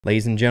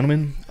Ladies and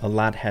gentlemen, a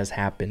lot has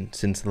happened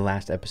since the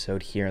last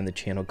episode here on the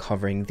channel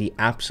covering the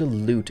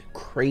absolute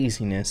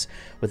craziness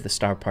with the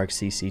Starr Park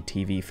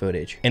CCTV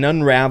footage. And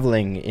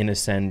unraveling, in a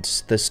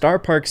sense, the Starr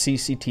Park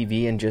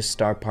CCTV and just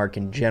Starr Park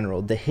in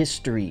general, the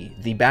history,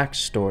 the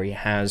backstory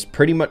has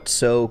pretty much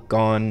so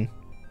gone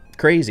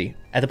crazy.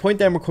 At the point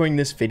that I'm recording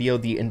this video,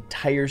 the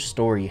entire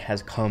story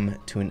has come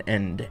to an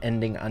end,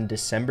 ending on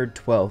December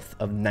 12th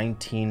of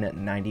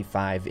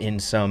 1995 in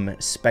some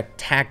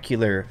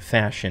spectacular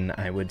fashion,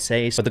 I would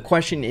say. But the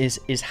question is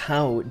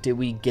how did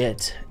we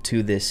get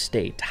to this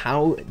state?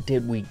 How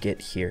did we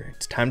get here?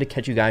 It's time to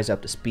catch you guys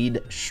up to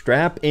speed.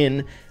 Strap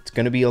in. It's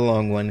going to be a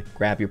long one.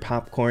 Grab your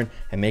popcorn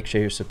and make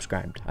sure you're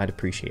subscribed. I'd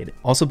appreciate it.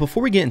 Also,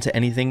 before we get into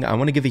anything, I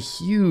want to give a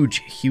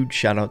huge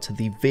shout out to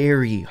the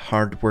very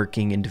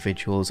hardworking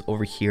individuals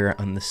over here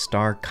on the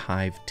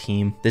Starchive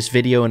team. This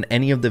video and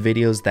any of the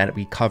videos that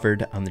we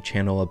covered on the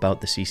channel about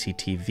the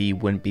CCTV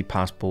wouldn't be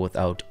possible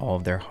without all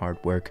of their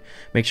hard work.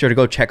 Make sure to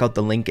go check out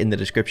the link in the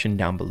description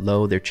down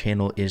below. Their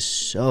channel is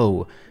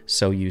so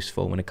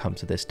useful when it comes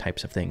to this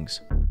types of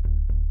things.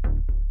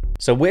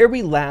 So where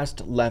we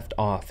last left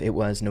off, it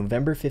was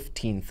November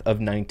 15th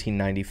of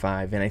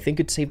 1995, and I think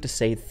it's safe to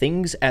say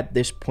things at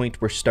this point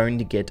were starting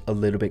to get a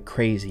little bit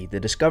crazy. The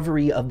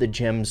discovery of the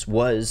gems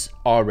was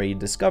already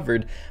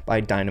discovered by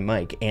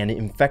Dynamite and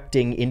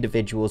infecting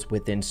individuals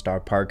within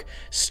Starr Park,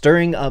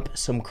 stirring up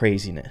some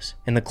craziness.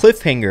 And the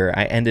cliffhanger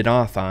I ended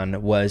off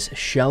on was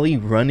Shelly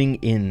running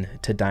in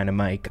to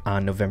Dynamite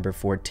on November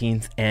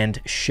 14th, and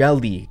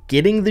Shelly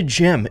getting the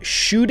gem,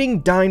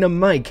 shooting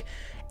Dynamite,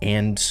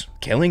 and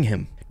killing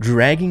him,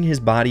 dragging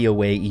his body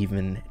away,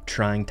 even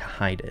trying to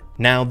hide it.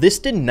 Now, this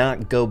did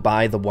not go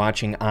by the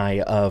watching eye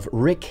of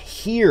Rick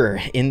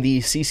here in the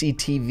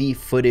CCTV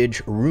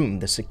footage room.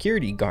 The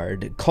security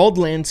guard called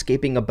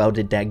landscaping about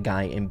a dead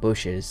guy in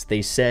bushes.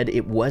 They said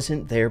it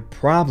wasn't their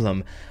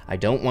problem. I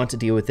don't want to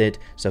deal with it,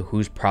 so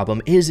whose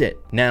problem is it?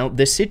 Now,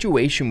 the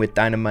situation with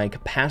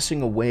Dynamite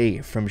passing away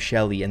from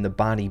Shelly and the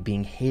body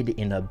being hid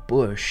in a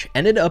bush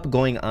ended up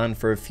going on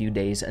for a few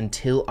days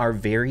until our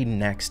very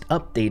next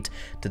update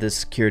to the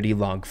security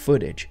log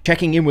footage.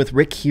 Checking in with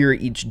Rick here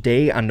each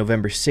day on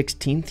November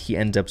 16th, he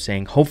ends up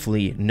saying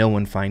hopefully no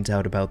one finds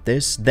out about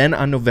this. Then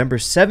on November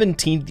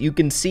 17th, you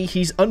can see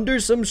he's under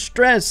some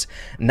stress,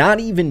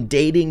 not even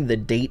dating the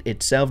date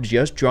itself,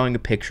 just drawing a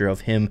picture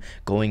of him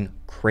going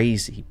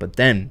crazy. But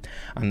then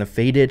on the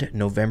fated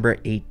November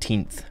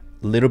 18th,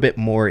 a little bit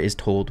more is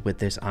told with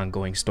this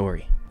ongoing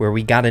story, where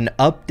we got an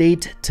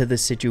update to the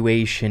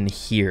situation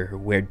here,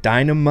 where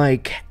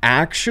Dynamite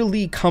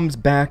actually comes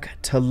back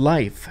to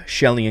life.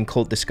 Shelly and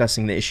Colt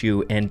discussing the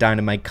issue, and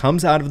Dynamite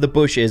comes out of the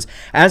bushes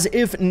as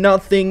if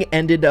nothing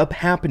ended up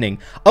happening.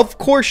 Of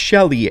course,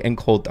 Shelly and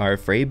Colt are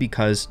afraid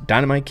because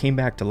Dynamite came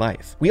back to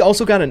life. We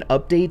also got an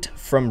update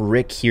from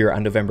Rick here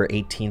on November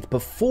 18th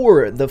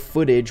before the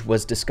footage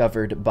was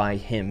discovered by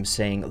him,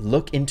 saying,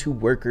 look into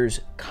workers'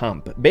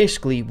 comp.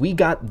 Basically, we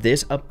got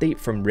this update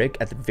from Rick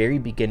at the very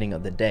beginning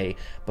of the day,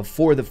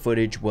 before the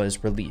footage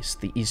was released,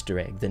 the Easter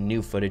egg, the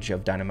new footage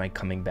of Dynamite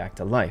coming back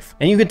to life.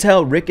 And you can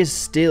tell Rick is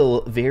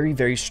still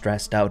very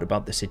stressed out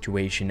about the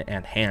situation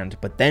at hand.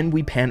 But then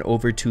we pan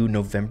over to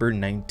November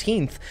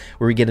 19th,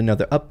 where we get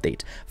another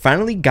update.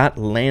 Finally got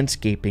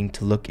landscaping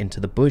to look into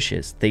the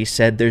bushes. They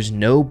said there's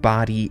no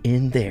body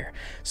in there.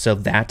 So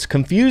that's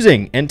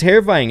confusing and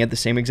terrifying at the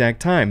same exact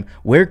time.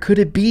 Where could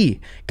it be?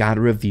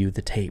 Gotta review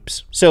the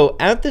tapes. So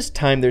at this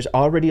time, there's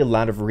already a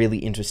lot of really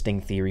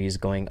interesting theories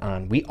going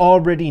on. We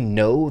already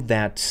know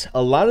that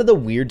a lot of the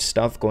weird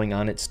stuff going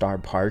on at Starr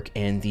Park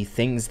and the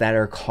things that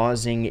are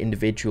causing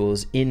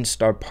individuals in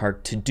Starr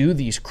Park to do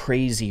these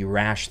crazy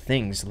rash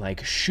things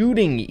like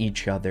shooting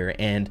each other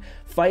and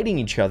fighting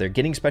each other,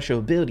 getting special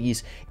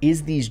abilities,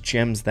 is these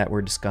gems that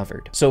were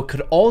discovered. So it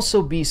could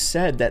also be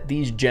said that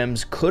these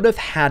gems could have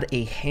had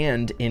a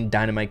hand in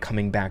Dynamite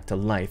coming back to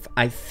life.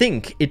 I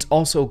think it's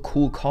also a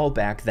cool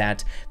callback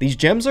that these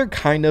gems are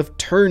kind of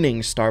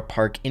turning Starr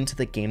Park into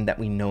the game that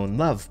we know and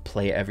love,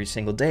 play every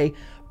single day,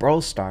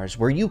 Brawl Stars,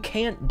 where you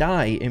can't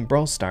die in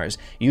Brawl Stars.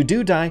 You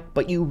do die,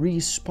 but you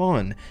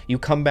respawn. You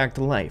come back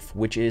to life,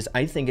 which is,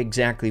 I think,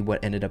 exactly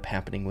what ended up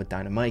happening with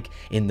Dynamite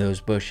in those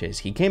bushes.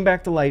 He came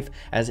back to life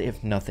as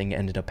if nothing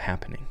ended up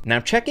happening. Now,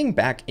 checking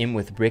back in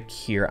with Rick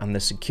here on the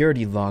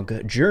security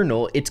log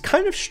journal, it's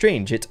kind of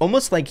strange. It's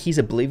almost like he's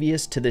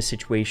oblivious to the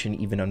situation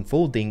even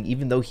unfolding,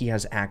 even though he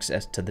has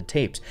access to the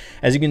tapes.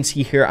 As you can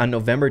see here on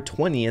November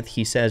 20th,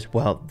 he says,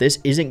 well, this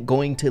isn't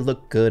going to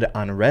look good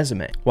on a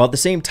resume. While at the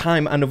same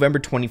time, on November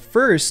 21st,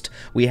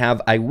 we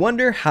have, I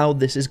wonder how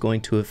this is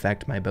going to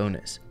affect my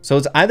bonus. So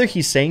it's either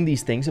he's saying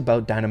these things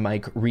about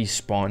Dynamite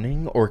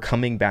respawning or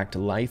coming back to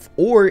life,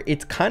 or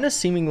it's kind of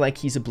seeming like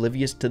he's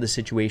oblivious to the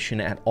situation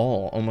at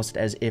all, almost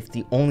as if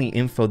the only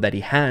info that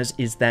he has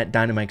is that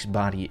Dynamite's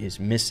body is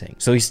missing.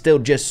 So he's still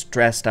just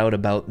stressed out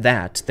about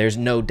that. There's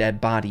no dead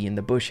body in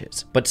the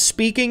bushes. But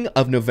speaking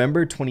of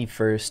November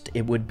 21st,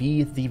 it would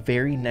be the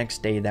very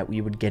next day that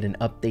we would get an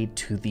update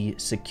to the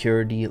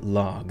security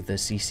log, the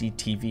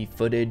CCTV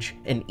footage.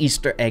 an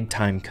Easter egg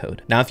time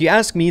code. Now, if you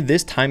ask me,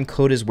 this time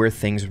code is where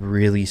things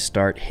really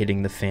start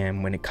hitting the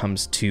fan when it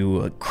comes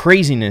to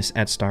craziness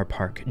at Starr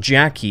Park.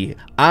 Jackie,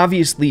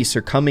 obviously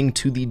succumbing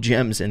to the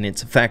gems and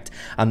its effect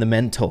on the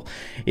mental,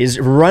 is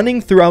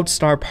running throughout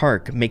Starr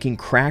Park, making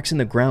cracks in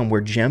the ground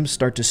where gems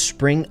start to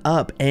spring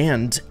up,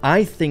 and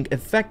I think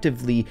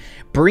effectively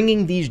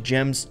bringing these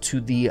gems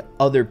to the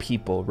other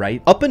people,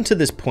 right? Up until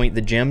this point,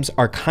 the gems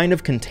are kind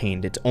of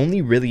contained. It's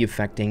only really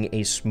affecting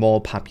a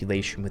small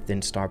population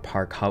within Starr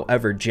Park.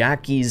 However,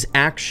 Jackie's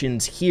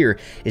actions here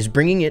is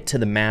bringing it to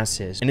the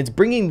masses, and it's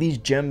bringing these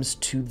gems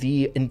to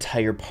the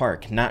entire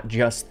park, not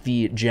just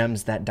the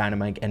gems that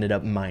Dynamite ended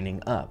up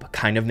mining up,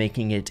 kind of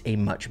making it a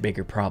much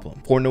bigger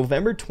problem. For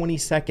November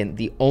 22nd,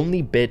 the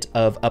only bit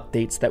of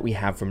updates that we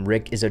have from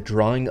Rick is a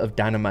drawing of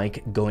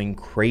Dynamite going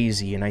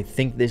crazy, and I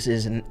think this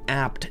is an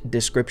apt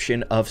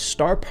description of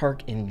Starr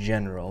Park in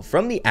general.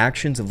 From the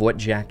actions of what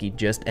Jackie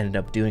just ended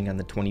up doing on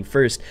the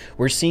 21st,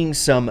 we're seeing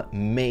some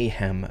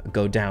mayhem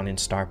go down in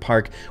Starr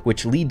Park,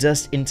 which leads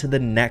us into the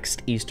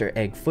next Easter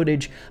egg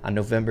footage on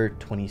November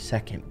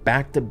 22nd,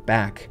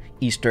 back-to-back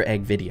Easter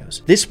egg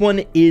videos. This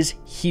one is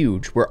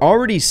huge. We're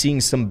already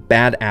seeing some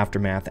bad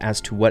aftermath as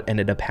to what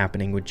ended up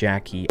happening with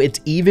Jackie. It's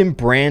even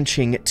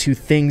branching to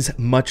things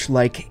much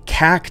like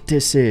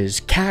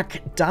cactuses,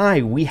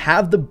 cacti. We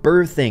have the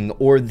birthing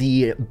or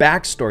the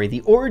backstory,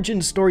 the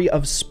origin story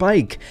of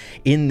Spike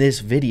in this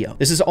video.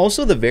 This is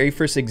also the very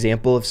first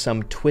example of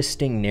some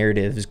twisting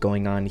narratives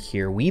going on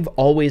here. We've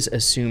always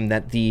assumed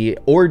that the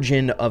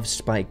origin of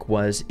Spike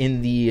was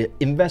in the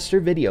investor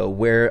video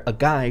where a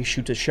guy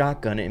shoots a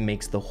shotgun and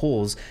makes the holes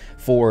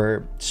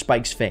for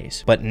Spike's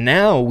face. But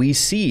now we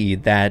see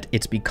that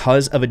it's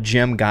because of a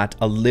gem got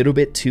a little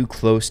bit too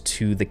close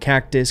to the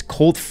cactus.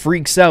 Colt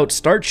freaks out,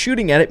 starts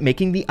shooting at it,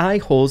 making the eye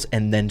holes,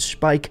 and then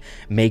Spike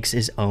makes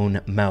his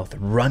own mouth,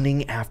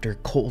 running after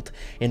Colt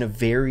in a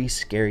very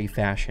scary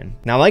fashion.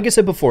 Now, like I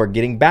said before,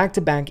 getting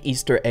back-to-back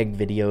Easter egg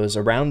videos,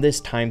 around this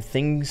time,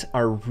 things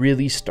are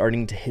really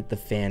starting to hit the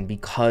fan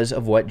because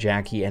of what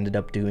Jackie ended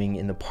up doing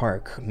in the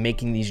park,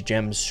 making these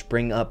gems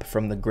spring up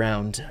from the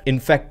ground,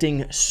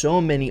 infecting so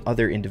many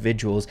other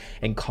individuals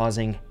and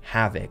causing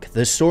havoc.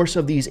 The source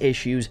of these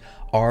issues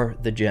are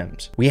the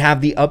gems. We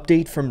have the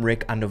update from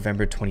Rick on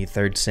November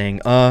 23rd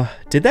saying,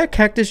 did that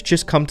cactus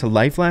just come to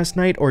life last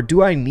night, or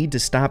do I need to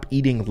stop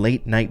eating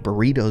late night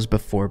burritos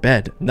before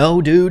bed?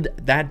 No, dude,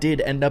 that did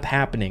end up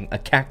happening. A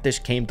cactus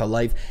came to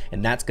life,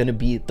 and that's gonna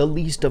be the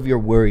least of your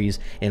worries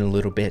in a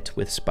little bit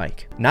with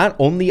Spike. Not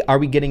only are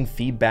we getting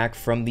feedback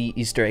from the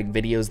Easter egg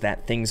videos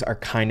that things are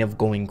kind of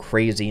going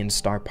crazy in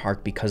Starr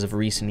Park because of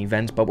recent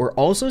events, but we're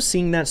also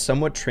seeing that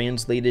somewhat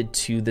translated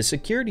to the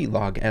security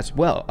log as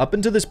well. Up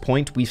until this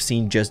point, we've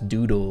seen just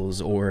doodles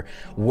or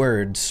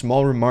words,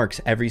 small remarks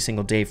every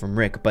single day from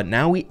Rick, but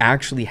now we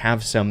actually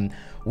have some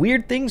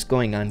weird things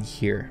going on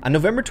here. On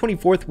November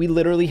 24th, we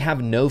literally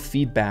have no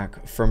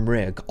feedback from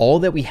Rick. All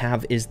that we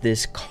have is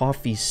this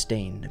coffee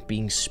stain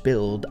being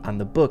spilled on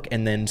the book,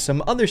 and then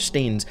some other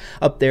stains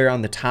up there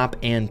on the top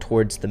and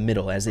towards the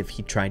middle as if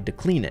he tried to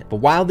clean it.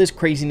 But while this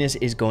craziness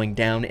is going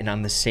down, and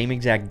on the same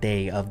exact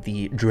day of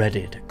the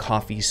dreaded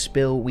coffee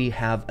spill, we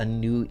have a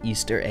new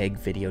Easter egg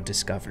video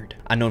discovered.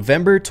 On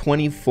November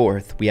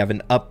 24th, we have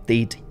an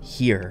update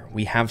here.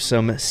 We have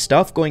some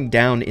stuff going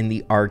down in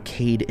the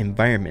arcade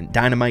environment.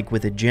 Dynamite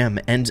with a gem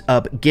ends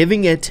up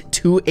giving it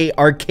to a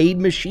arcade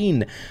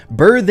machine,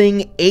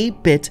 birthing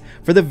 8-bit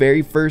for the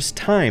very first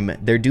time.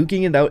 They're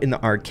duking it out in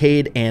the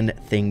arcade and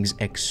things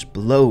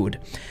explode.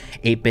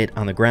 8-bit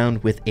on the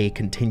ground with a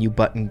continue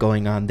button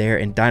going on there,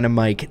 and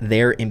Dynamite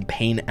there in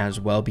pain as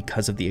well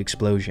because of the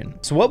explosion.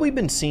 So what we've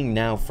been seeing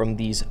now from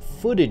these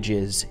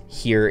footages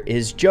here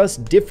is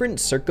just different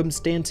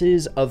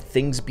circumstances of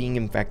things being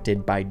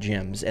infected by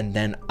gems, and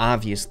then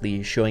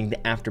obviously showing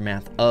the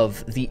aftermath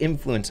of the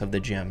influence of the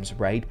gems,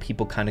 right?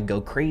 People kind of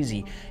go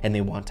crazy and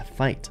they want to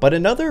fight. But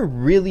another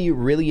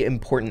really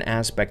important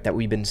aspect that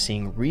we've been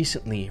seeing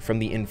recently from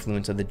the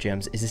influence of the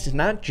gems is it's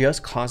not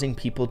just causing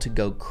people to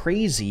go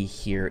crazy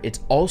here, it's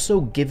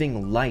also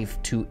giving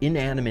life to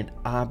inanimate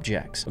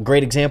objects. A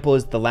great example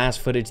is the last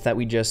footage that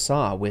we just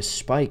saw with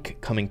Spike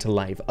coming to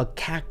life, a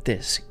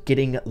cactus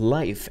getting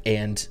life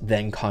and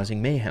then causing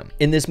mayhem.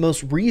 In this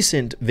most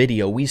recent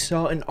video, we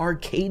saw an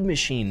arcade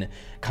machine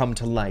come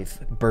to life,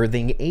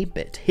 birthing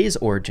 8-bit, his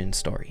origin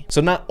story. So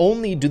not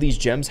only do these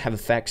gems have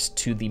effects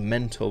to the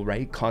mental,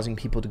 right, causing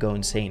people to go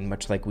insane,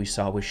 much like we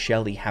saw with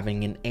Shelly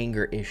having an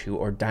anger issue,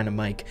 or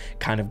Dynamite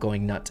kind of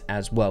going nuts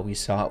as well. We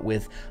saw it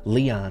with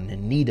Leon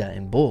and Nita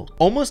and Bull.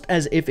 Almost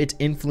as if it's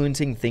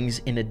influencing things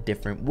in a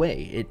different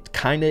way. It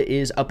kind of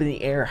is up in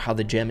the air how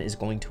the gem is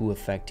going to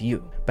affect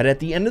you. But at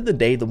the end of the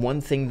day, the one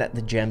thing that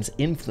the gem's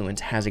influence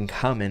has in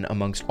common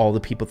amongst all the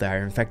people that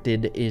are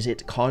infected is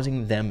it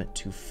causing them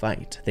to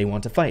fight. They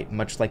want to fight,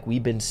 much like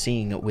we've been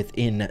seeing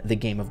within the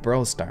game of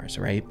Brawl Stars,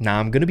 right? Now,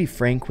 I'm going to be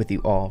frank with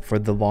you all, for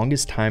the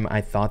longest time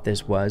I thought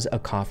this was a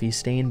coffee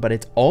stain, but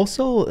it's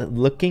also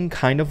looking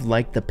kind of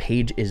like the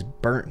page is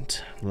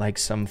burnt, like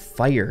some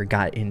fire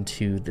got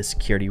into the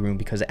security room,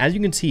 because as you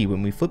can see,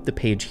 when we flip the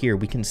page here,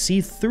 we can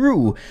see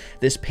through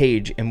this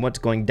page and what's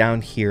going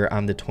down here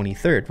on the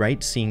 23rd,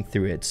 right? Seeing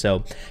through it.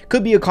 So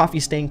could be a coffee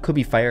stain, could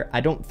be fire. I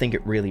don't think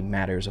it really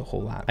matters a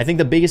whole lot. I think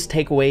the biggest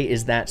takeaway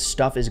is that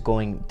stuff is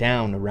going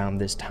down around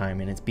this time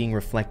and it's being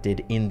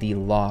reflected in the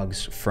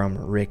logs from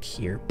Rick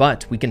here.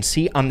 But we can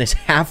see on this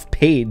half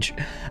page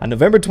on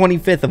November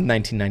 25th of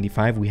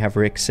 1995, we have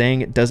Rick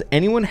saying, "Does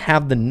anyone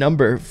have the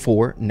number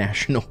for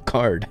National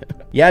Guard?"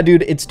 Yeah,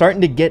 dude, it's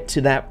starting to get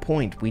to that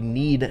point. We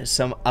need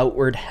some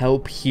outward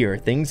help here.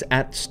 Things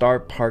at Starr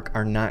Park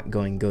are not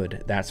going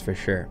good, that's for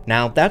sure.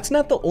 Now, that's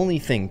not the only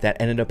thing that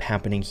ended up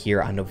happening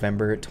here on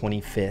November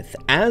 25th.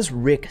 As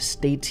Rick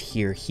states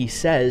here, he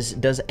says,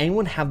 "Does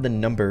anyone have the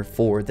number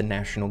for the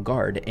National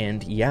Guard?"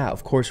 And yeah,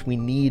 of course, we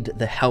need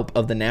the help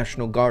of the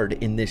National Guard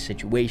in this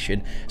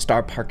situation.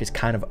 Starr Park is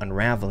kind of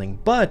unraveling,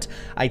 but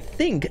I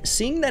think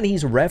seeing that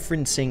he's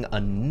referencing a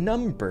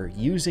number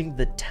using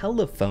the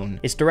telephone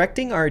is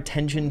directing our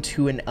attention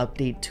to an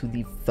update to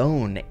the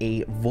phone.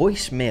 A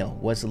voicemail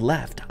was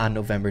left on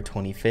November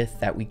 25th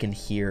that we can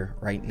hear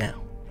right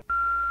now.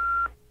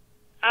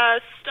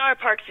 Starr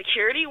Park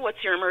Security, what's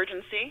your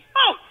emergency?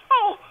 Oh,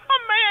 a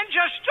man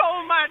just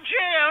stole my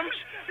gems.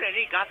 Then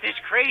he got this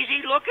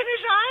crazy look in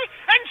his eye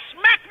and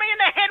smacked me in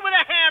the head with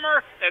a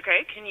hammer.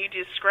 Okay, can you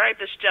describe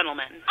this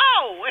gentleman?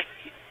 Oh,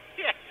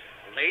 yeah.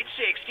 Late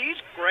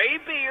 60s, gray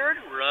beard,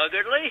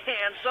 ruggedly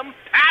handsome,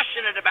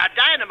 passionate about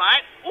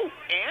dynamite. Ooh,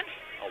 and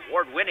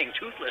award-winning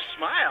toothless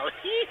smile.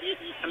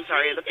 I'm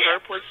sorry, the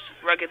perp was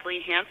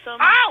ruggedly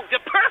handsome? Oh, the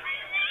perp!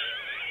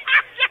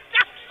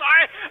 I'm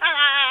sorry.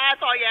 I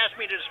thought you asked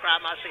me to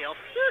describe myself.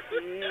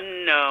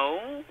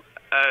 No.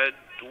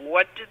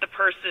 What did the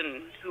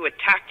person who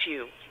attacked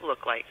you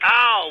look like?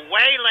 Oh,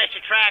 way less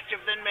attractive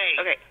than me.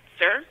 Okay,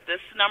 sir, this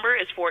number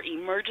is for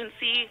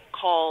emergency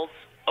calls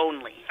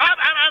only.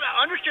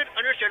 Understood.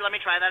 Let me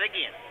try that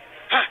again.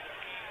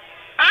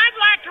 I'd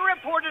like to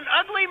report an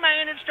ugly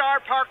man in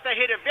Starr Park that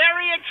hit a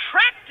very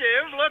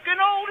attractive-looking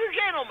older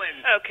gentleman.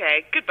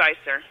 Okay, goodbye,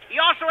 sir. He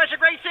also has a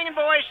great singing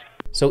voice.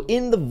 So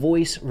in the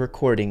voice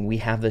recording, we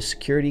have the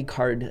security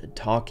guard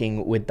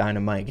talking with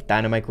Dynamite.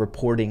 Dynamite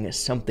reporting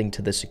something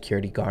to the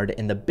security guard,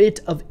 and the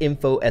bit of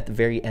info at the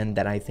very end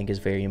that I think is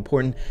very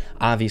important.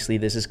 Obviously,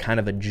 this is kind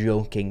of a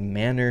joking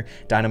manner.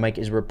 Dynamite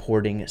is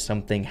reporting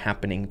something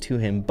happening to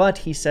him, but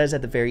he says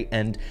at the very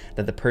end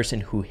that the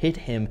person who hit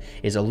him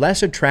is a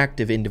less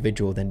attractive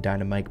individual than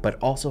Dynamite, but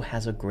also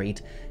has a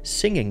great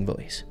singing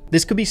voice.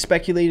 This could be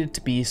speculated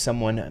to be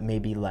someone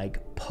maybe like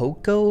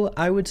Poco,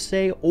 I would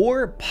say,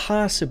 or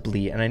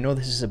possibly, and I know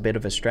this is a bit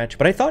of a stretch,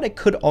 but I thought it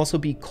could also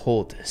be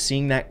Colt,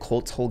 seeing that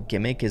Colt's whole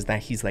gimmick is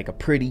that he's like a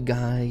pretty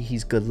guy,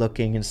 he's good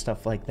looking and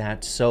stuff like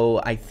that. So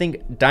I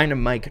think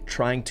Dynamite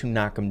trying to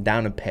knock him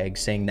down a peg,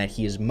 saying that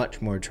he is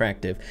much more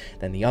attractive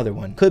than the other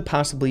one, could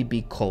possibly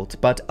be Colt.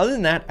 But other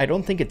than that, I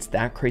don't think it's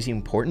that crazy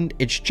important.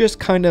 It's just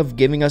kind of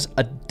giving us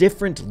a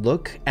different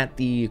look at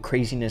the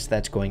craziness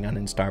that's going on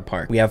in Starr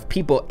Park. We have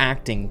people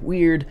acting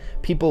weird,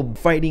 people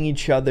fighting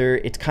each other.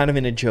 It's kind of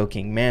in a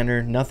joking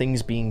manner.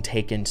 Nothing's being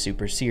taken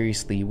super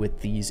seriously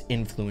with these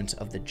influence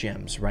of the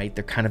gems, right?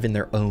 They're kind of in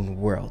their own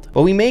world.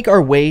 But we make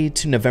our way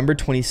to November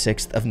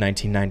 26th of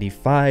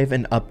 1995,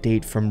 an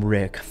update from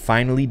Rick,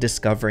 finally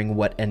discovering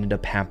what ended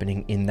up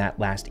happening in that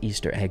last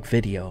Easter egg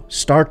video.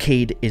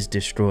 Starcade is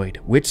destroyed,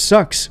 which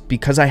sucks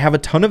because I have a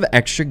ton of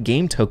extra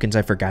game tokens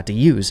I forgot to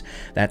use.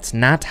 That's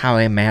not how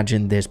I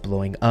imagined this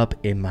blowing up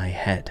in my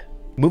head.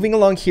 Moving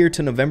along here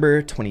to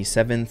November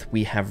 27th,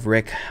 we have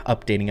Rick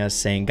updating us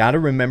saying, "Gotta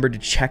remember to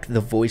check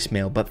the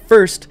voicemail, but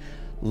first,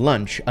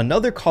 lunch."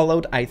 Another call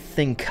out, I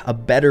think a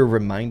better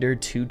reminder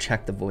to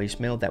check the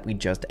voicemail that we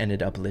just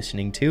ended up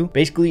listening to.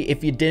 Basically,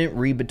 if you didn't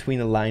read between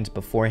the lines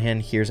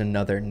beforehand, here's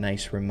another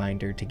nice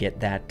reminder to get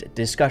that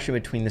discussion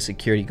between the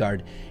security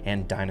guard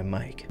and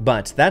Dynamite.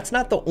 But that's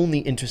not the only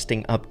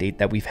interesting update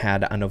that we've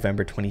had on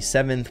November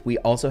 27th. We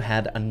also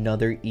had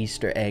another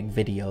Easter egg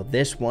video.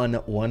 This one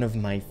of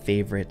my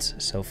favorites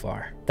so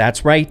far.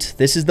 That's right,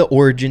 this is the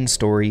origin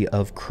story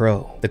of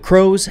Crow. The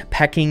crows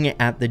pecking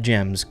at the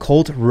gems.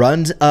 Colt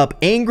runs up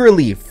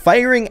angrily,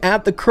 firing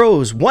at the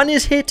crows. One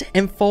is hit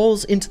and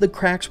falls into the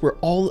cracks where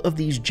all of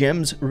these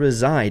gems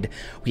reside.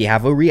 We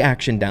have a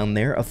reaction down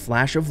there, a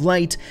flash of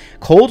light.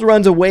 Colt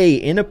runs away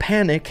in a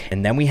panic,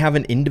 and then we have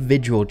an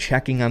individual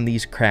checking on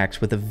these cracks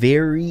with a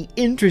very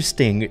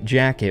interesting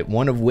jacket,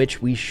 one of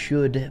which we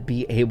should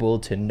be able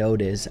to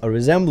notice a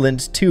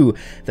resemblance to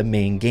the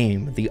main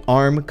game. The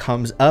arm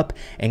comes up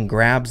and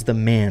grabs the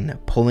man,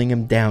 pulling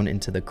him down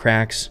into the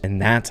cracks,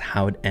 and that's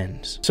how it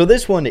ends. So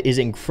this one is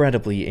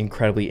incredibly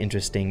interesting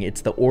interesting. It's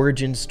the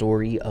origin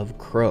story of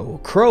Crow.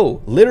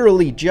 Crow,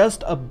 literally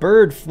just a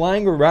bird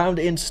flying around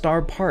in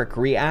Starr Park,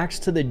 reacts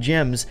to the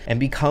gems and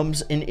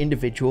becomes an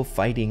individual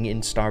fighting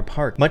in Starr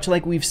Park. Much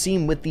like we've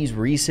seen with these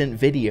recent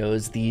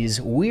videos,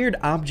 these weird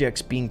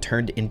objects being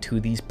turned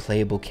into these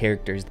playable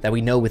characters that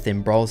we know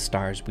within Brawl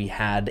Stars. We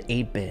had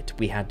 8-Bit,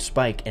 we had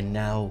Spike, and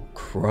now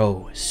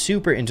Crow.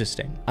 Super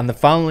interesting. On the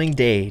following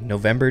day,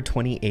 November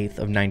 28th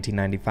of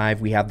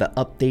 1995, we have the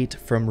update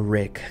from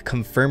Rick,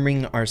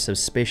 confirming our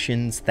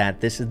suspicions that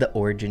this is the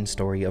origin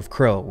story of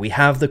Crow. We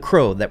have the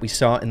Crow that we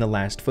saw in the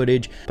last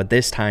footage, but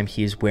this time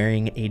he is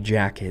wearing a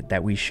jacket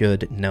that we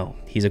should know.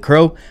 He's a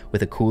Crow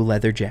with a cool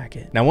leather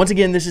jacket. Now, once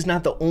again, this is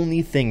not the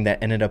only thing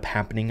that ended up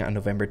happening on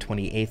November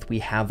 28th. We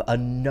have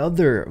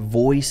another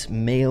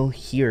voicemail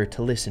here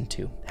to listen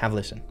to. Have a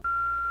listen.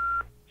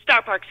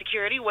 Starr Park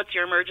Security, what's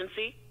your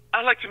emergency?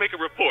 I'd like to make a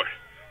report.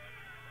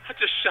 I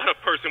just shot a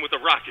person with a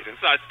rocket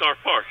inside Starr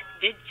Park.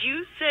 Did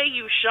you say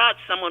you shot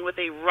someone with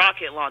a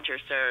rocket launcher,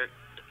 sir?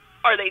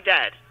 Are they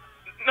dead?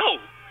 No,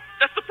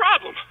 that's the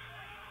problem.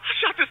 I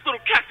shot this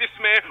little cactus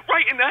man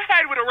right in the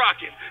head with a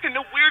rocket, and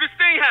the weirdest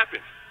thing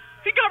happened.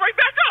 He got right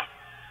back up.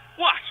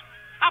 Watch,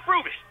 I'll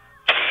prove it.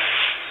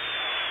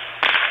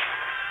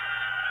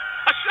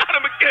 I shot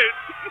him again.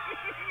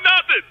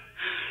 Nothing.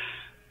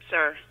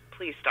 Sir,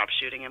 please stop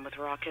shooting him with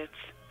rockets.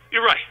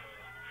 You're right.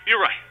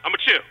 I'ma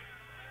chill.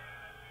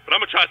 But I'm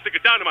gonna try to stick a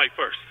dynamite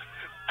first.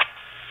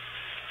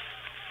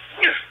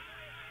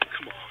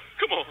 Come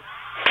on.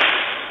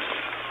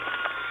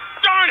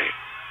 Darn it!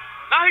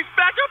 Now he's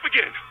back up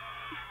again.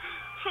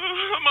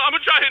 I'm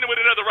gonna try hitting him with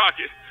another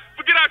rocket.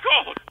 Forget I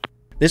called.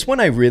 This one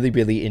I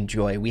really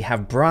enjoy. We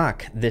have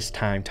Brock this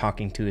time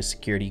talking to a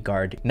security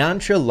guard,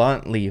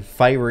 nonchalantly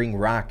firing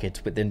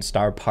rockets within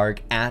Starr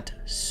Park at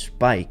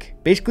Spike,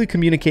 basically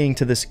communicating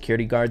to the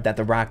security guard that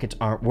the rockets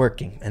aren't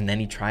working. And then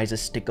he tries a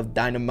stick of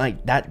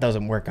dynamite. That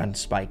doesn't work on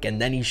Spike. And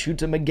then he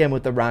shoots him again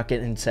with the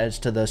rocket and says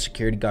to the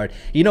security guard,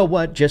 you know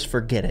what, just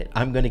forget it.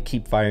 I'm gonna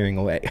keep firing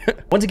away.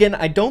 Once again,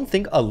 I don't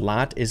think a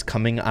lot is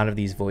coming out of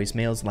these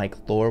voicemails, like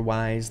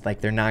lore-wise,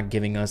 like they're not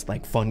giving us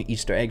like fun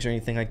Easter eggs or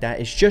anything like that.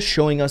 It's just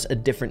showing us a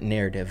different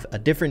narrative, a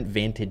different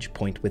vantage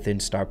point within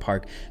Starr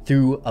Park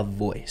through a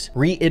voice,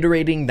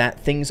 reiterating that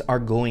things are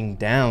going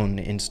down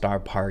in Starr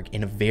Park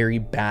in a very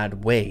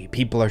bad way.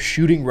 People are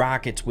shooting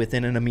rockets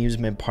within an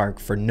amusement park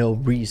for no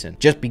reason,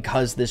 just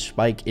because this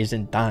Spike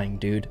isn't dying,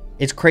 dude.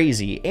 It's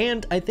crazy,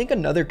 and I think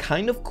another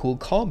kind of cool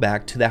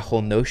callback to that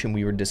whole notion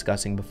we were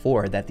discussing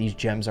before, that these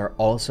gems are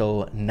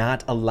also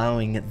not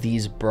allowing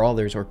these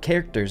brawlers or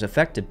characters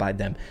affected by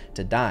them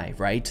to die,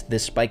 right?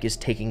 This Spike is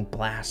taking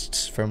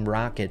blasts from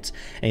rockets,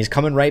 and he's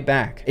coming right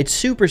back. It's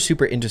super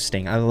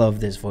interesting. I love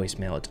this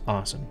voicemail. It's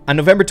awesome. On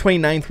November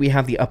 29th, we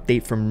have the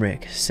update from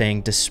Rick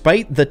saying,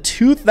 despite the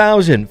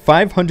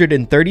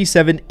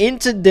 2,537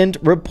 incident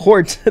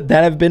reports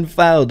that have been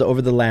filed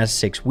over the last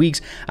 6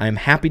 weeks, I am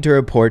happy to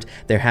report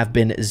there have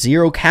been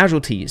 0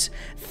 casualties.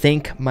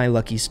 Thank my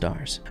lucky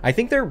stars. I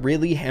think they're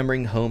really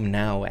hammering home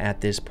now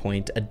at this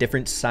point a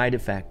different side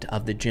effect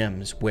of the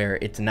gems, where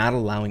it's not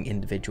allowing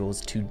individuals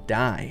to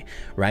die,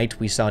 right?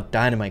 We saw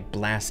dynamite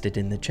blasted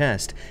in the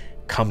chest.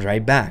 Comes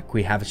right back.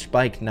 We have a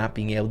Spike not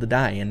being able to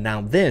die, and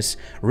now this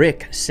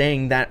Rick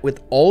saying that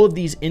with all of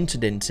these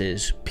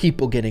incidences,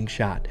 people getting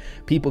shot,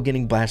 people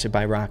getting blasted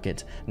by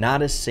rockets,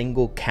 not a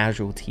single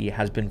casualty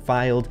has been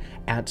filed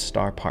at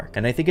Starr Park.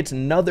 And I think it's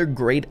another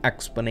great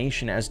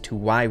explanation as to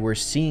why we're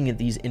seeing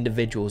these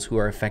individuals who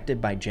are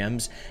affected by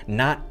gems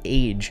not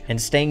age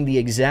and staying the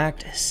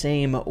exact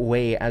same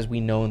way as we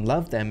know and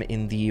love them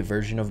in the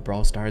version of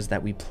Brawl Stars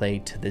that we play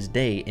to this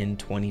day in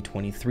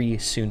 2023,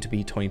 soon to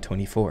be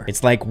 2024.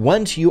 It's like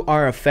once you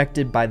are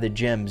affected by the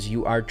gems,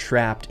 you are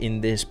trapped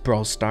in this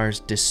Brawl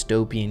Stars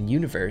dystopian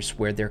universe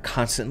where they're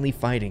constantly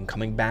fighting,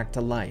 coming back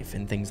to life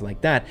and things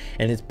like that.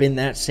 And it's been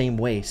that same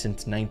way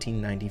since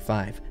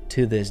 1995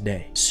 to this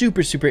day.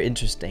 Super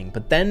interesting.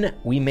 But then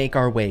we make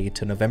our way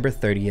to November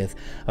 30th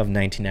of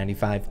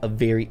 1995, a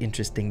very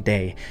interesting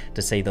day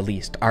to say the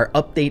least. Our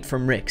update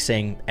from Rick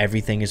saying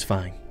everything is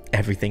fine.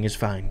 Everything is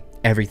fine.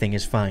 Everything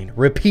is fine.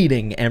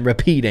 Repeating and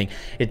repeating.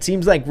 It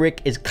seems like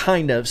Rick is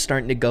kind of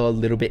starting to go a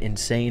little bit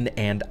insane,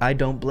 and I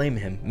don't blame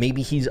him.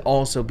 Maybe he's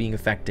also being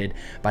affected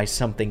by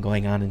something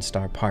going on in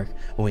Starr Park.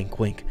 Wink,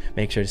 wink.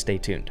 Make sure to stay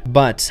tuned.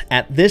 But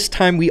at this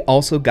time, we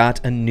also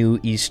got a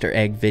new Easter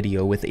egg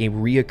video with a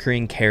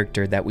reoccurring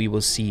character that we will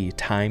see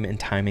time and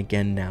time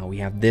again now. We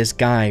have this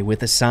guy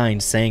with a sign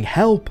saying,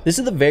 help! This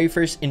is the very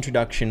first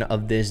introduction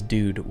of this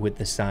dude with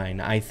the sign.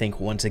 I think,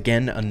 once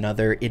again,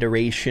 another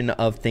iteration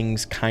of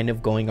things kind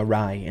of going around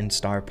in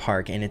Starr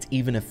Park, and it's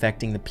even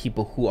affecting the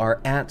people who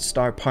are at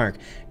Starr Park,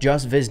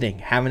 just visiting,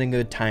 having a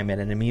good time at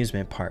an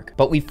amusement park.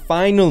 But we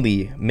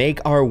finally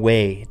make our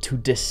way to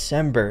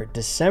December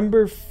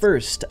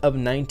 1st of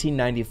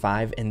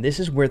 1995, and this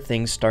is where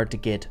things start to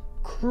get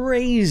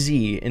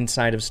crazy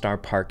inside of Starr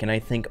Park, and I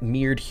think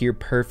mirrored here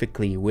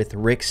perfectly with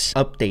Rick's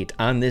update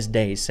on this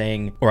day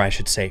saying, or I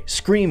should say,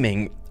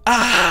 screaming,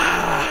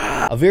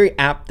 ah! A very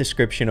apt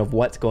description of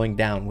what's going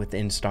down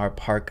within Starr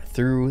Park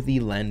through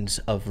the lens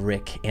of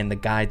Rick and the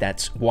guy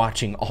that's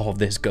watching all of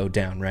this go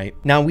down, right?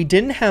 Now, we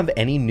didn't have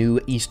any new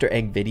Easter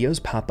egg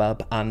videos pop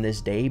up on this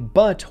day,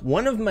 but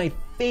one of my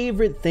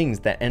favorite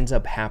things that ends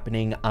up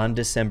happening on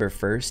December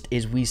 1st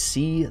is we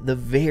see the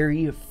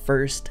very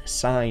first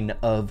sign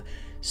of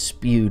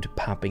spewed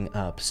popping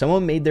up.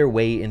 Someone made their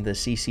way in the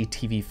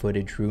CCTV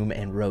footage room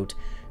and wrote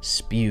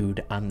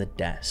spewed on the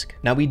desk.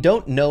 Now, we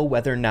don't know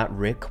whether or not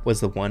Rick was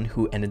the one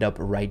who ended up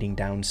writing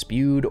down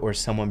spewed or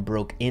someone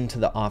broke into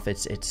the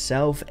office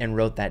itself and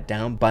wrote that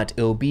down, but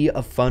it'll be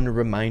a fun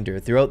reminder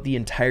throughout the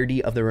entirety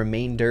of the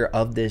remainder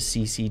of this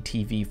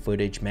CCTV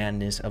footage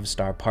madness of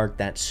Starr Park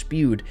that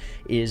spewed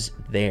is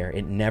there.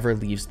 It never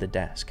leaves the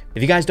desk.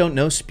 If you guys don't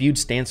know, spewed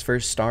stands for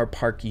Starr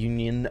Park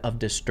Union of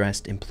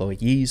Distressed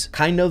Employees.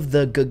 Kind of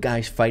the good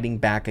guys fighting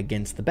back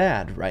against the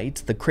bad,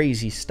 right? The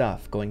crazy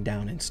stuff going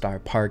down in Starr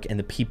Park and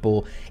the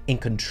people in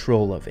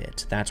control of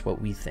it. That's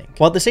what we think.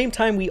 Well, at the same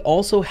time, we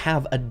also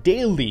have a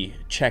daily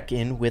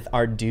check-in with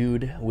our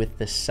dude with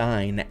the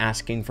sign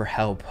asking for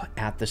help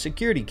at the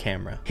security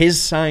camera.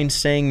 His sign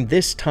saying,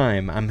 "This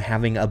time I'm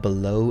having a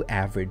below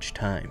average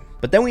time."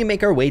 But then we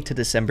make our way to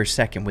December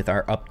 2nd with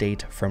our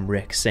update from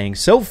Rick saying,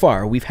 so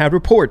far we've had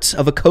reports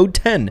of a code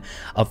 10,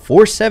 a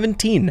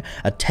 417,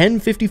 a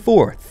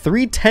 1054,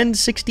 3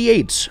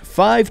 1068s,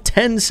 5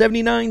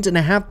 1079s, and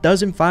a half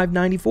dozen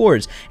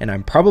 594s, and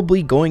I'm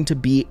probably going to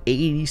be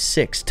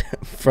 86th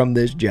from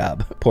this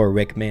job. Poor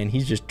Rick, man,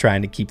 he's just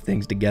trying to keep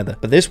things together.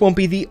 But this won't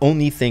be the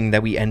only thing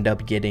that we end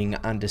up getting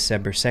on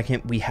December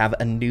 2nd. We have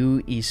a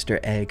new Easter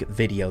egg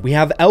video. We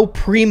have El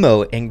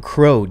Primo and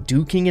Crow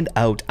duking it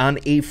out on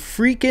a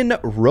freaking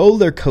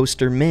roller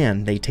coaster.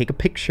 Man, they take a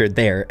picture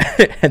there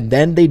and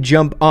then they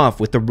jump off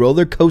with the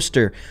roller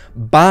coaster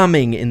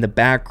bombing in the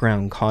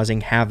background, causing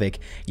havoc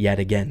yet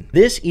again.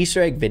 This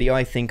Easter egg video,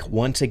 I think,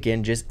 once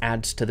again just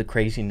adds to the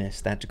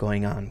craziness that's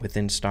going on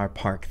within Starr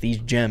Park. These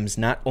gems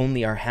not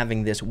only are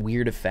having this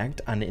weird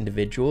effect on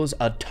individuals,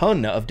 a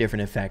ton of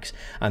different effects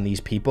on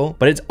these people,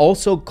 but it's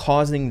also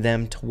causing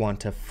them to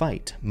want to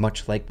fight,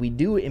 much like we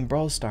do in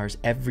Brawl Stars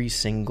every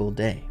single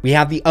day. We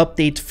have the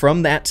update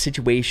from that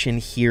situation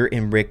here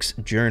in Rick's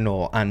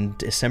journal on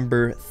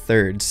December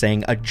 3rd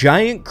saying, a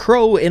giant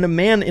crow and a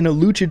man in a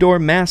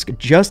luchador mask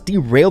just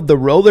derailed the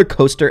roller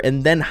coaster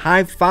and then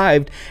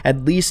high-fived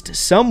at least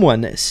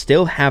someone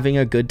still having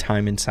a good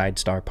time inside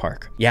Starr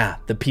Park. Yeah,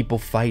 the people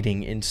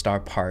fighting in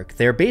Starr Park.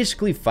 They're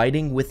basically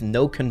fighting with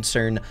no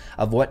concern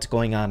of what's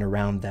going on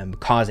around them,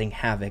 causing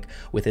havoc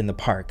within the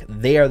park.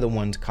 They are the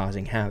ones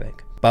causing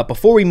havoc. But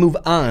before we move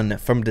on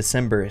from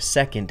December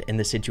 2nd and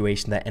the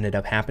situation that ended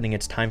up happening,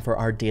 it's time for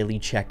our daily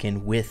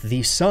check-in with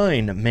the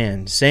sign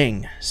man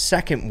saying,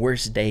 second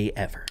worst day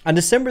ever. On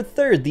December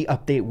 3rd, the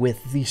update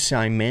with the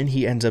sign man,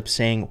 he ends up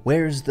saying,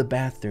 where's the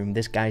bathroom?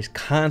 This guy's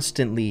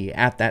constantly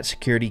at that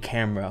security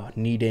camera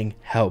needing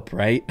help,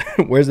 right?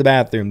 Where's the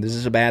bathroom? This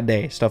is a bad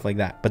day, stuff like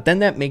that. But then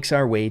that makes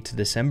our way to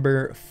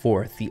December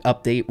 4th, the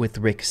update with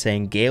Rick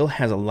saying, Gale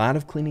has a lot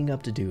of cleaning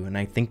up to do, and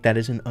I think that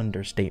is an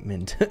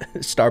understatement.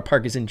 Starr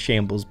Park is in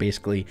shambles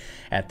basically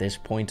at this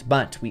point,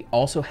 but we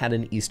also had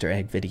an Easter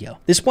egg video.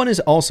 This one is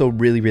also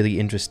really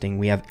interesting.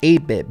 We have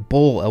 8-Bit,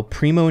 Bull, El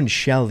Primo, and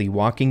Shelly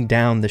walking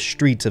down the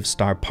streets of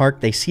Starr Park.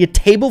 They see a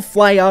table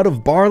fly out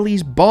of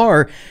Barley's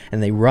bar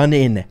and they run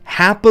in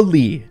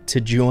happily to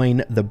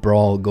join the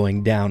brawl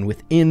going down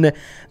within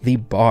the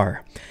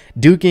bar.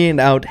 Duking it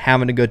out,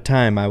 having a good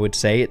time, I would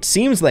say. It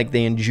seems like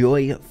they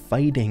enjoy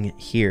fighting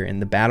here,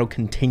 and the battle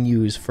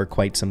continues for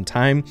quite some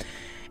time.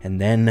 And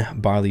then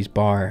Barley's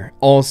bar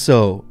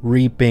also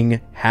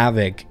reaping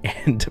havoc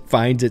and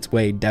finds its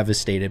way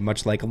devastated,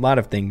 much like a lot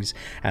of things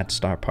at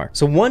Starr Park.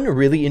 So one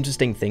really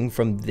interesting thing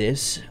from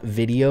this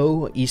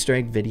video, Easter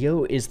egg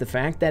video, is the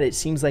fact that it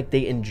seems like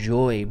they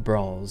enjoy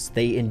brawls.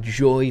 They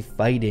enjoy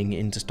fighting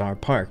into Starr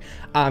Park.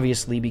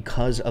 Obviously,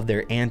 because of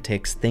their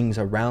antics, things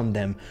around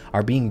them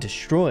are being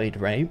destroyed,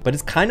 right? But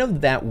it's kind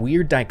of that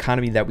weird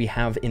dichotomy that we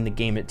have in the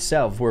game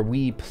itself, where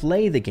we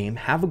play the game,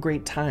 have a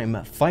great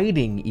time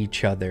fighting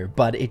each other,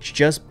 but it's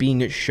just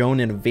being shown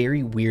in a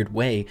very weird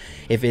way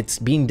if it's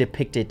being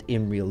depicted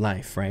in real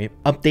life, right?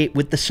 Update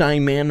with the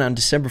sign man on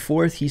December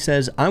 4th. He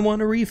says, I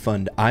want a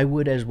refund. I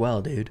would as well,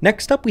 dude.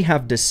 Next up, we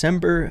have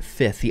December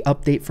 5th, the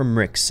update from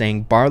Rick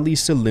saying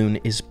Barley's Saloon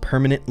is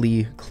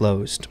permanently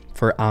closed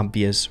for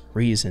obvious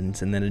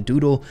reasons, and then a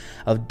doodle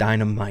of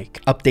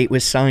Dynamite. Update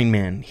with Sign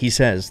Man. He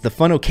says, the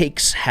funnel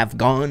cakes have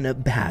gone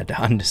bad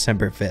on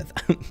December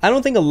 5th. I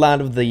don't think a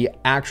lot of the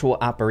actual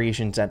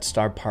operations at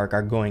Starr Park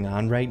are going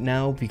on right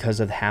now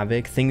because of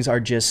havoc. Things are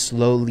just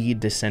slowly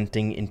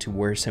descending into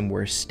worse and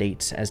worse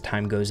states as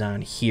time goes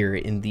on here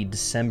in the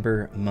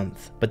December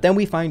month. But then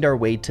we find our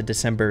way to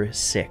December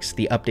 6th,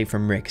 the update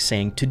from Rick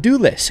saying, to-do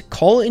list,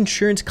 call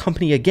insurance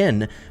company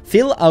again,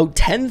 fill out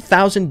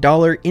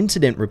 $10,000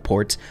 incident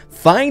reports,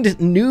 find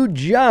new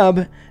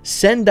job,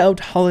 send out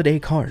holiday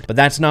card. But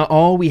that's not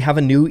all. We have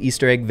a new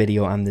Easter egg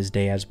video on this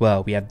day as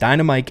well. We have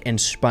Dynamite and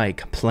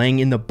Spike playing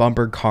in the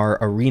bumper car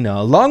arena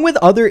along with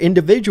other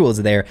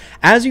individuals there.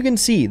 As you can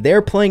see,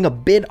 they're playing a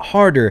bit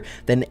harder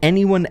than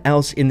anyone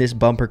else in this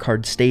bumper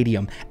card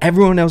stadium.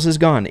 Everyone else is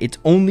gone. It's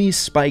only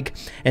Spike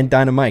and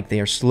Dynamite. They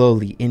are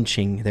slowly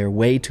inching their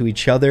way to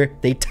each other.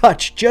 They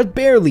touch just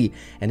barely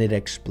and it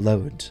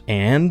explodes.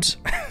 And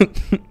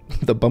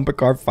the bumper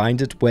car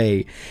finds its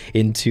way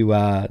into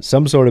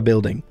some sort of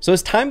building. So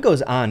as time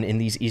goes on in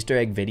these Easter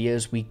egg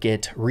videos, we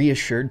get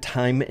reassured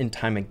time and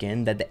time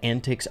again that the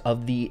antics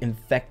of the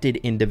infected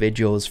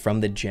individuals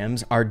from the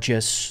gems are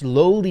just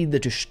slowly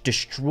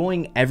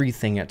destroying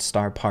everything at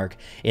Starr Park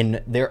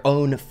in their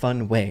own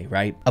fun way,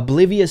 right?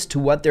 Oblivious to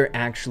what they're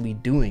actually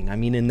doing. I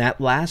mean, in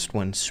that last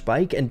one,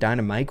 Spike and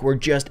Dynamite were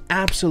just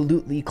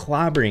absolutely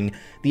clobbering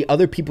the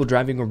other people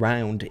driving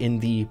around in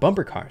the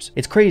bumper cars.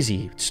 It's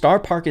crazy. Starr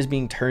Park is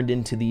being turned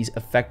into these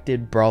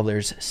affected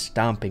brawlers'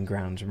 stomping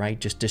grounds, right?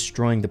 Just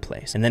destroying the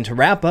place. And then to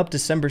wrap up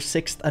December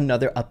 6th,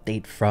 another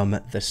update from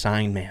the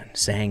sign man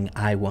saying,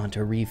 I want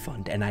a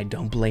refund, and I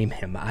don't blame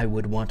him. I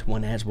would want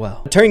one as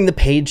well. Turning the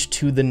page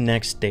to the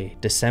next day,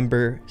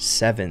 December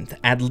 7th.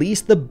 At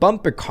least the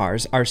bumper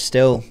cars are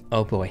still,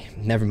 oh boy,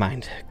 never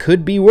mind.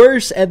 Could be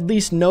worse. At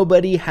least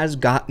nobody has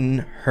gotten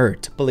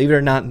hurt. Believe it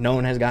or not, no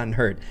one has gotten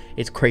hurt.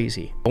 It's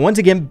crazy. But once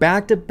again,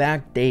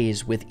 back-to-back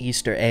days with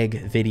Easter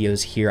egg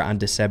videos here on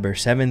December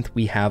 7th.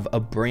 We have a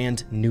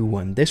brand new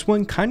one. This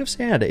one kind of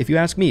sad, if you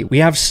ask me. We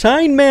have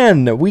Sign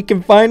Man. We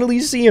can finally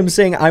see him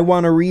saying, I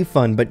want a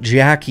refund, but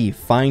Jackie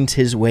finds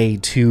his way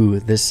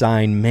to the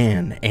Sign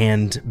Man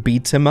and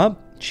beats him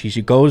up.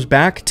 She goes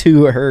back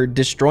to her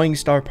destroying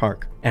Starr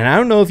Park. And I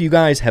don't know if you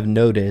guys have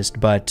noticed,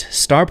 but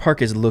Starr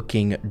Park is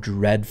looking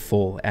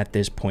dreadful at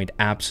this point.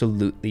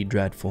 Absolutely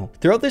dreadful.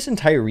 Throughout this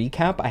entire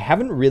recap, I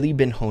haven't really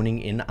been honing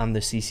in on the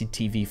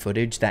CCTV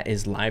footage that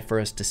is live for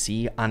us to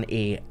see on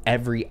a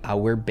every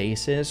hour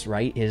basis,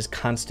 right? It is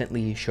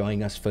constantly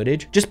showing us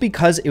footage just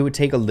because it would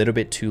take a little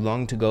bit too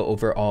long to go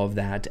over all of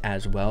that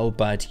as well.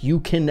 But you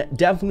can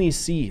definitely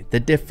see the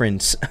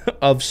difference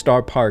of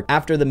Starr Park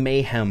after the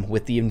mayhem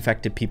with the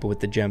infected people with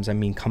the gems. I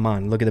mean, come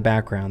on, look at the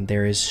background.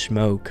 There is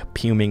smoke,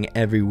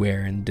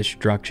 everywhere and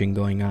destruction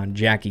going on,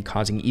 Jackie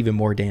causing even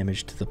more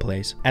damage to the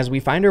place. As we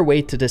find our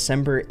way to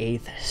December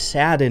 8th,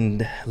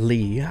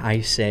 saddenedly,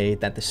 I say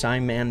that the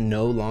sign man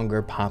no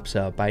longer pops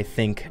up. I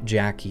think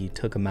Jackie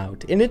took him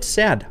out, and it's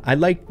sad. I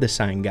like the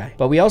sign guy.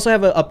 But we also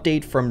have an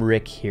update from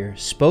Rick here.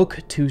 Spoke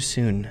too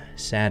soon.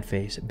 Sad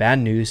face. Bad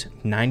news,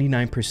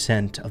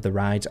 99% of the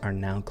rides are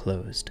now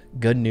closed.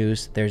 Good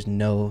news, there's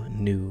no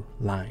new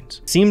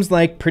lines. Seems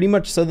like pretty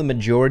much so the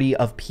majority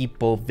of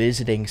people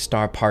visiting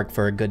Starr Park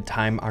for a good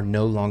time are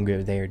no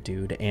longer there,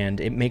 dude,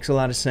 and it makes a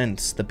lot of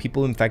sense. The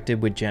people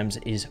infected with gems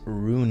is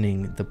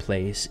ruining the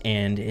place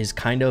and is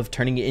kind of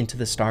turning it into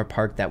the Starr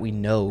Park that we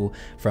know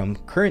from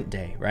current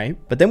day, right?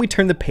 But then we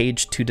turn the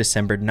page to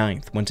December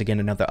 9th. Once again,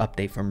 another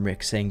update from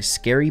Rick saying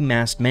scary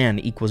masked man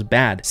equals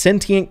bad.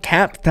 Sentient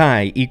cat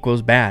thigh equals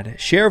bad.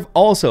 Sheriff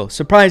also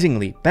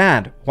surprisingly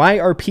bad. Why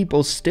are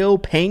people still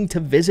paying to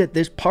visit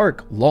this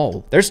park?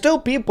 Lol. There's still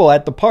people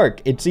at the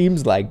park, it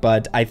seems like,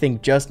 but I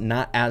think just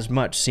not as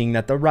much, seeing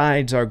that the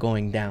rides are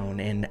going down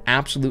and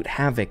absolute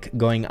havoc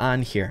going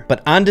on here.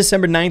 But on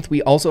December 9th,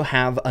 we also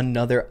have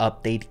another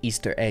update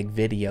Easter egg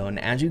video. And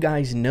as you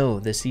guys know,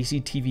 the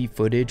CCTV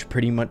footage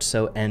pretty much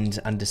so ends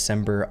on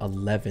December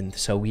 11th.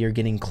 So we are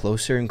getting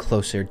closer and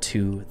closer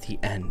to the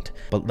end.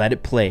 But let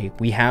it play.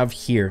 We have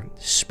here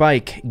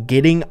Spike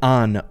getting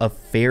on a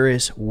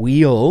Ferris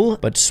wheel,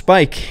 but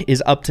Spike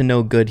is up to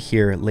no good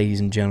here,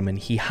 ladies and gentlemen.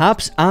 He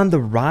hops on the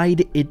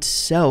ride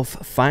itself,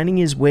 finding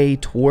his way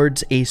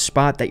towards a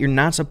spot that you're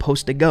not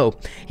supposed to go.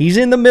 He's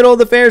in the middle of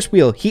the Ferris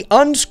wheel. He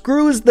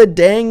unscrews the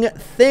dang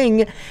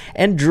thing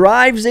and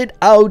drives it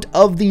out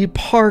of the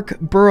park,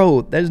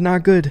 bro. That is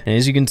not good. And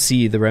as you can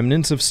see, the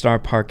remnants of Starr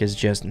Park is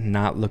just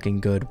not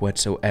looking good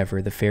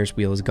whatsoever. The Ferris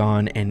wheel is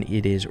gone and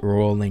it is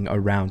rolling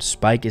around.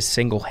 Spike is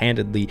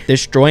single-handedly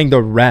destroying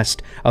the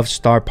rest of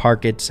Starr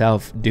Park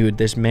itself. Dude,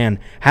 this man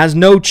has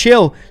no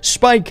chill.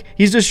 Spike,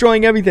 he's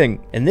destroying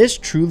everything. And this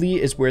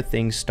truly is where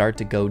things start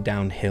to go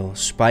downhill.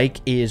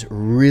 Spike is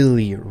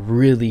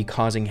really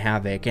causing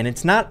havoc, and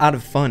it's not out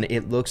of fun.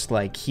 It looks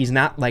like he's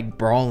not like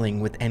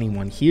brawling with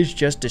anyone. He is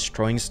just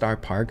destroying Starr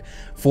Park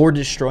for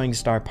destroying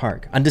Starr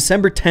Park. On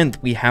December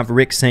 10th, we have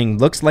Rick saying,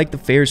 looks like the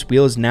Ferris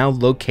wheel is now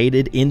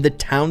located in the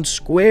town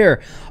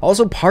square.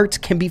 Also, parts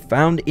can be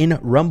found in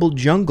Rumble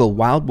Jungle,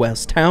 Wild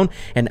West Town,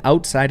 and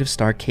outside of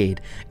Starcade.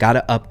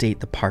 Gotta update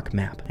the park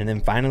map. And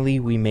then finally,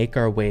 we make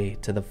our way day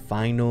to the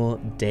final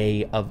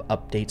day of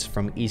updates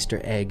from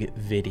Easter egg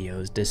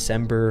videos,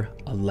 December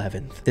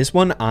 11th. This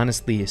one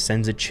honestly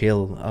sends a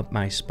chill up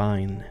my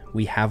spine.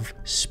 We have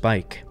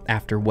Spike,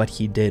 after what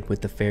he did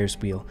with the Ferris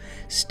wheel,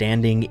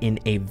 standing in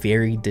a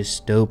very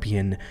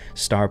dystopian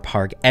Starr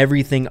Park.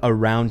 Everything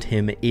around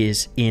him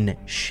is in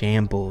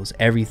shambles,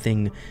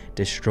 everything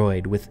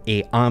destroyed, with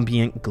a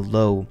ambient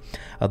glow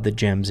of the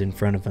gems in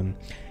front of him.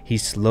 He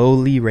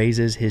slowly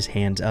raises his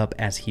hands up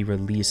as he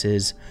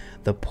releases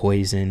the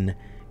poison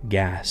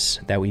gas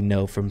that we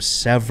know from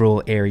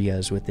several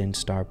areas within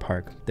Starr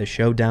Park, the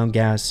showdown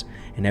gas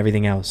and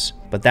everything else.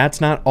 But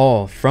that's not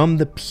all. From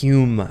the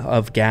pume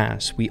of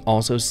gas, we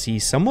also see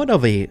somewhat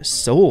of a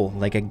soul,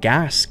 like a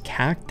gas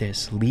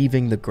cactus,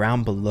 leaving the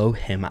ground below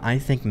him. I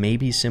think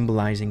maybe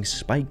symbolizing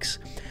Spike's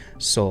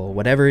soul.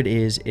 Whatever it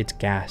is, it's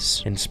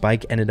gas, and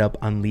Spike ended up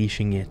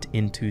unleashing it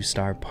into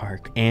Starr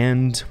Park,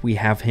 and we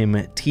have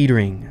him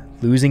teetering,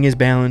 losing his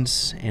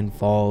balance, and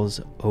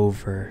falls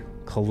over,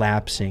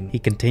 collapsing. He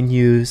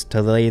continues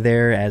to lay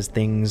there as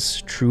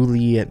things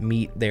truly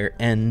meet their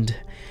end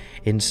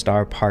in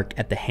Starr Park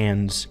at the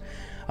hands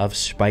of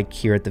Spike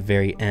here at the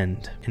very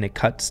end, and it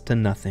cuts to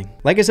nothing.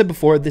 Like I said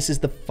before, this is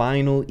the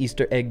final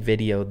Easter egg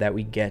video that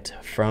we get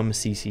from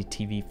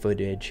CCTV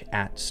footage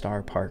at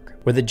Starr Park,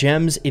 where the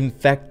gems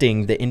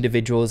infecting the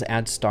individuals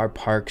at Starr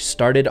Park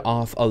started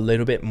off a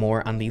little bit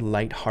more on the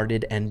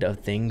lighthearted end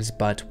of things,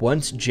 but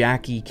once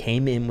Jackie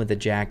came in with a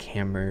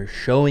jackhammer,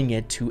 showing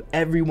it to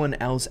everyone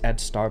else at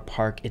Starr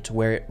Park, it's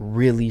where it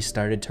really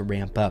started to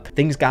ramp up.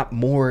 Things got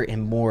more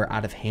and more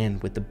out of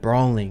hand with the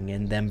brawling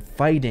and them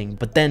fighting,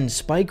 but then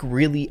Spike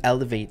really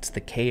elevates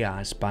the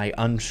chaos by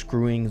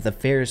unscrewing the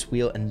Ferris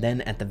wheel, and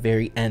then at the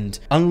very end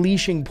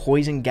unleashing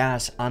poison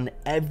gas on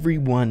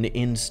everyone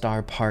in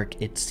Starr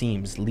Park, it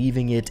seems,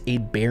 leaving it a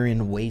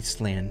barren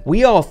wasteland.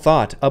 We all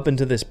thought up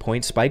until this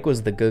point Spike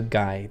was the good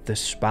guy, the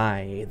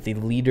spy, the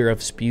leader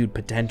of Spewed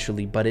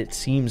potentially, but it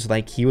seems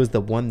like he was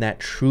the one that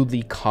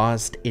truly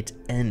caused its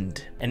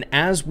end. And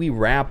as we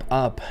wrap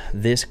up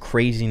this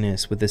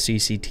craziness with the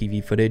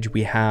CCTV footage,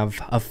 we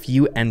have a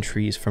few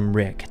entries from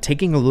Rick.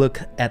 Taking a look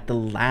at the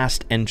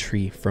last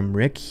entry from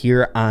Rick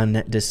here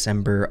on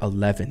December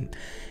 11th.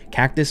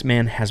 Cactus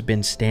Man has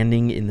been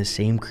standing in the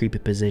same creepy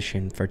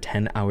position for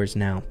 10 hours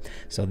now.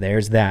 So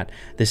there's that.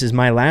 This is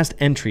my last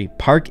entry.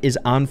 Park is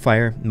on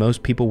fire.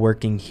 Most people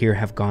working here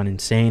have gone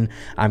insane.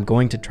 I'm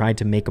going to try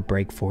to make a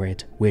break for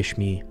it. Wish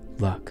me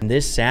luck. And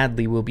this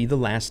sadly will be the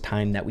last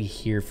time that we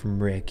hear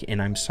from Rick,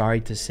 and I'm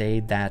sorry to say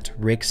that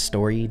Rick's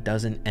story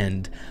doesn't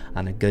end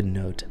on a good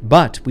note.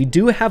 But we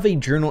do have a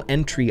journal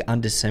entry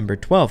on December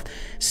 12th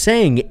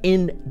saying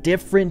in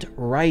different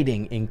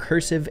writing, in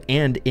cursive,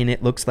 and in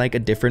it looks like a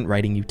different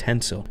writing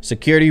utensil,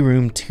 Security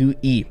Room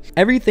 2E.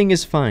 Everything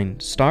is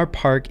fine. Starr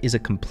Park is a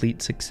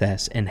complete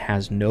success and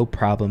has no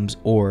problems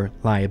or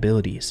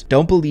liabilities.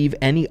 Don't believe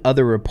any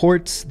other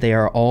reports. They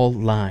are all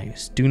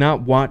lies. Do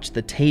not watch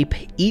the tape.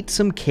 Eat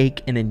some cake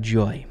and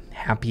enjoy.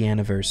 Happy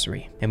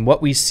anniversary. And what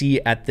we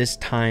see at this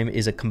time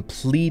is a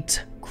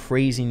complete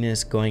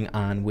craziness going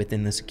on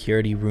within the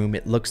security room.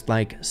 It looks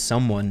like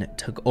someone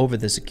took over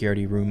the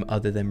security room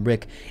other than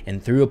Rick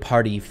and threw a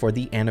party for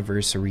the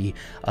anniversary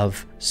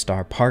of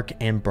Starr Park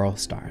and Brawl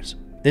Stars.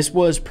 This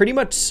was pretty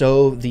much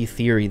so the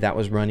theory that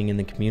was running in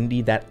the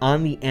community, that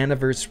on the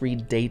anniversary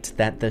date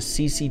that the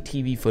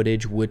CCTV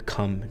footage would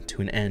come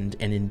to an end,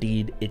 and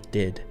indeed it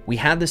did. We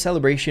had the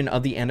celebration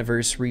of the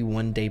anniversary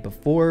one day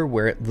before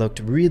where it looked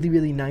really,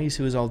 really nice.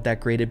 It was all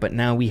decorated, but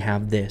now we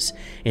have this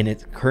in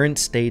its current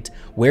state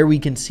where we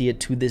can see it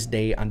to this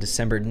day on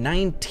December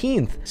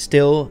 19th,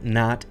 still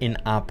not in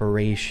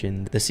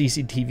operation. The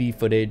CCTV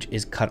footage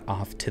is cut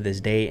off to this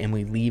day, and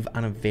we leave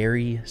on a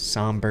very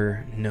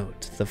somber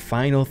note. The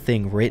final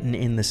thing written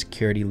in the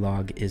security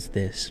log is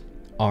this: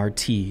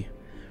 RT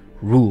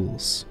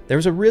rules. There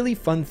was a really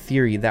fun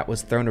theory that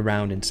was thrown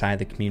around inside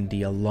the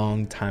community a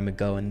long time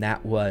ago, and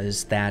that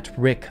was that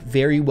Rick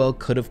very well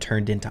could have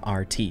turned into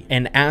RT.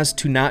 And as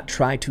to not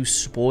try to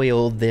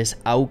spoil this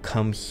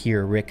outcome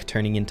here, Rick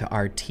turning into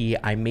RT,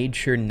 I made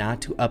sure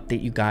not to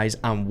update you guys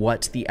on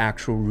what the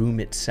actual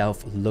room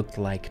itself looked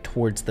like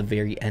towards the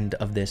very end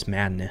of this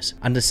madness.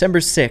 On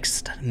December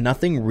 6th,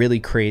 nothing really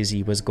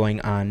crazy was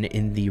going on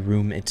in the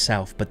room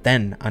itself, but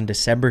then on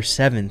December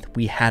 7th,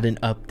 we had an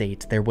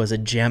update. There was a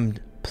gem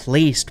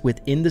placed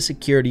within the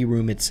security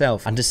room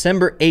itself. On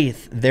December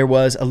 8th, there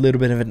was a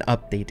little bit of an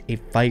update, a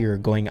fire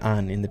going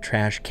on in the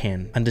trash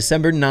can. On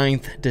December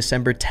 9th,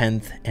 December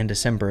 10th, and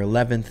December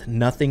 11th,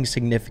 nothing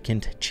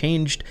significant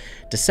changed.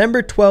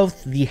 December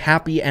 12th, the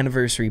happy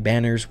anniversary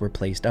banners were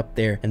placed up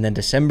there, and then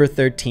December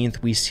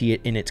 13th, we see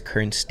it in its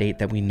current state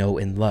that we know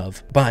and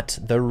love. But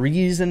the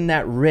reason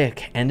that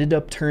Rick ended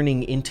up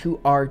turning into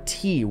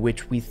RT,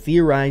 which we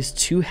theorized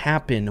to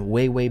happen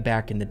way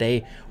back in the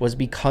day, was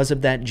because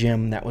of that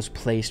gem that was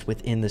placed placed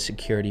within the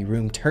security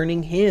room,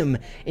 turning him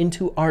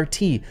into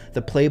RT,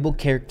 the playable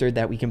character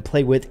that we can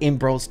play with in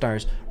Brawl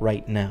Stars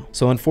right now.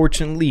 So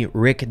unfortunately,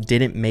 Rick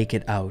didn't make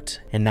it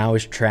out and now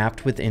is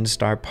trapped within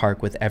Starr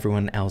Park with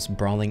everyone else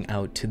brawling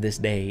out to this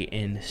day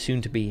in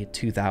soon to be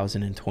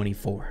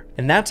 2024.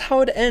 And that's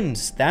how it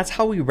ends. That's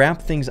how we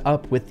wrap things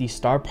up with the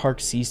Starr Park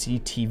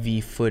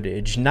CCTV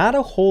footage. Not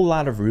a whole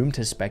lot of room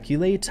to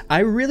speculate. I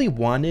really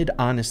wanted,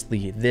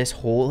 honestly, this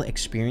whole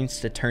experience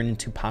to turn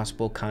into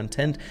possible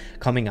content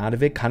coming out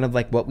of it, kind of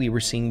like what we were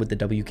seeing with the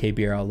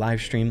WKBRL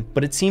live stream.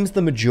 But it seems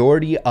the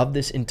majority of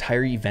this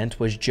entire event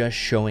was just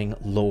showing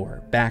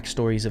lore,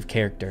 backstories of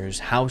characters,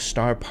 how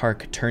Starr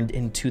Park turned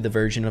into the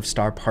version of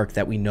Starr Park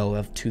that we know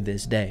of to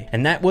this day.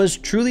 And that was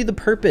truly the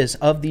purpose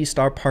of the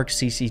Starr Park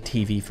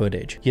CCTV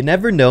footage. You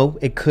never know,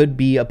 it could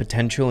be a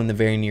potential in the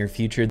very near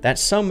future that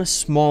some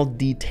small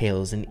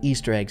details and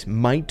Easter eggs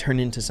might turn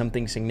into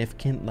something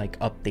significant, like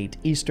update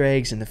Easter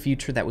eggs in the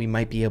future that we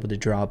might be able to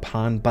draw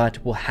upon,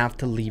 but we'll have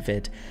to leave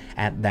it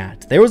at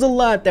that. There was a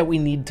lot that we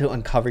need to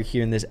uncover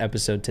here in this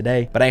episode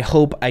today, but I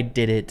hope I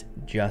did it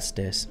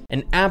justice.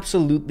 An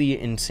absolutely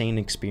insane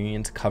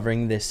experience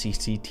covering this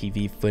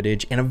CCTV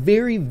footage and a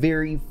very,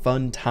 very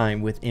fun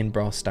time within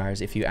Brawl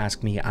Stars. If you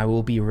ask me, I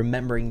will be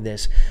remembering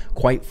this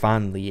quite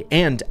fondly.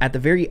 And at the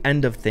very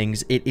end of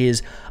things, it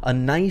is a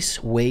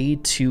nice way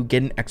to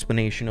get an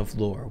explanation of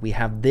lore. We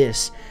have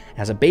this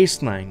as a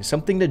baseline,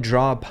 something to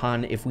draw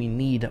upon if we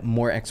need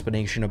more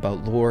explanation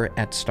about lore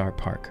at Starr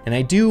Park. And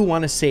I do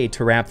want to say,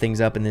 to wrap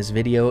things up in this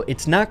video,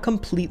 it's not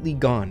completely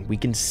gone. We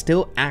can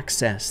still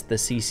access the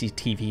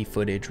CCTV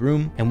footage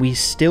room, and we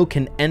still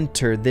can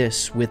enter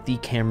this with the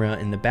camera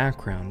in the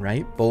background,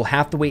 right? But we'll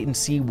have to wait and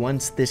see.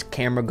 Once this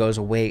camera goes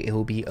away, it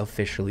will be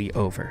officially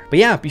over. But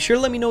yeah, be sure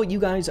to let me know what you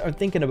guys are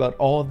thinking about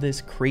all of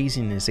this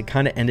craziness. It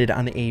kind of ended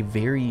on a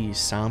very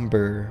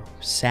somber,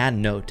 sad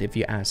note, if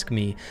you ask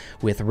me,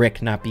 with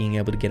Rick not being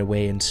able to get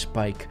away and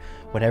Spike,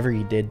 whatever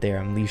he did there,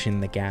 unleashing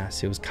the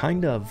gas. It was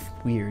kind of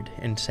weird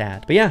and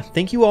sad. But yeah,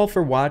 thank you all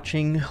for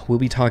watching. We'll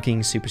be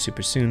talking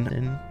super soon,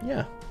 and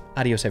yeah,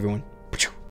 adios everyone.